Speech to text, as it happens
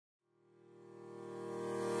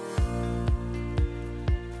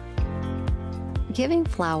Giving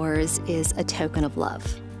flowers is a token of love,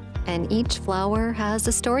 and each flower has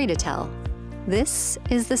a story to tell. This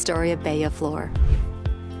is the story of Bellaflor.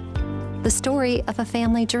 The story of a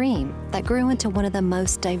family dream that grew into one of the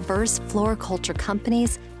most diverse floriculture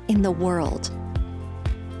companies in the world.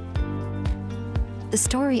 The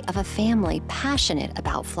story of a family passionate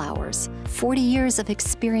about flowers, 40 years of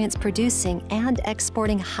experience producing and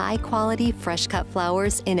exporting high-quality fresh-cut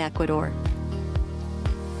flowers in Ecuador.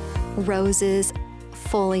 Roses,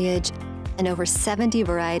 foliage, and over 70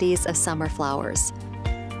 varieties of summer flowers.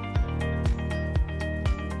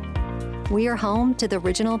 We are home to the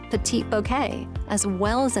original petite bouquet, as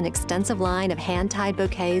well as an extensive line of hand-tied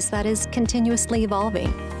bouquets that is continuously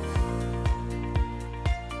evolving.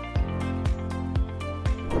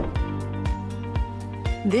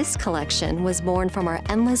 This collection was born from our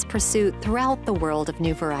endless pursuit throughout the world of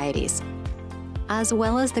new varieties, as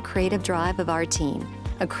well as the creative drive of our team,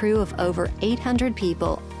 a crew of over 800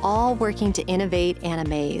 people, all working to innovate and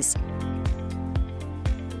amaze.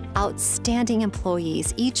 Outstanding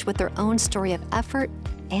employees, each with their own story of effort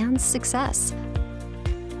and success.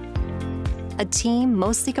 A team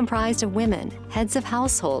mostly comprised of women, heads of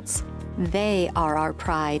households. They are our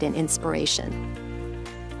pride and inspiration.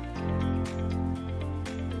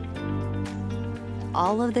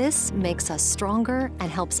 All of this makes us stronger and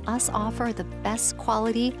helps us offer the best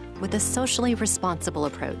quality with a socially responsible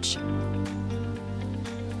approach.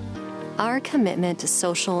 Our commitment to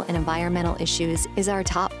social and environmental issues is our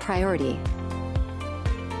top priority.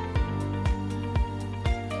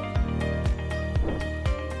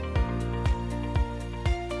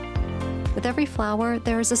 With every flower,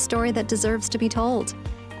 there is a story that deserves to be told.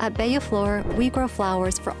 At Bellaflor, we grow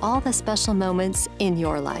flowers for all the special moments in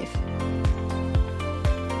your life.